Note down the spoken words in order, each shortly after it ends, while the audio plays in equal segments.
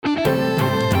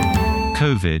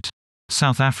COVID.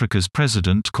 South Africa's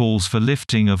president calls for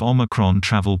lifting of Omicron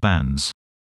travel bans.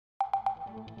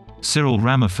 Cyril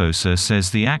Ramaphosa says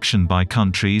the action by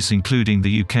countries including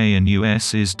the UK and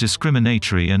US is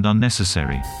discriminatory and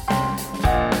unnecessary.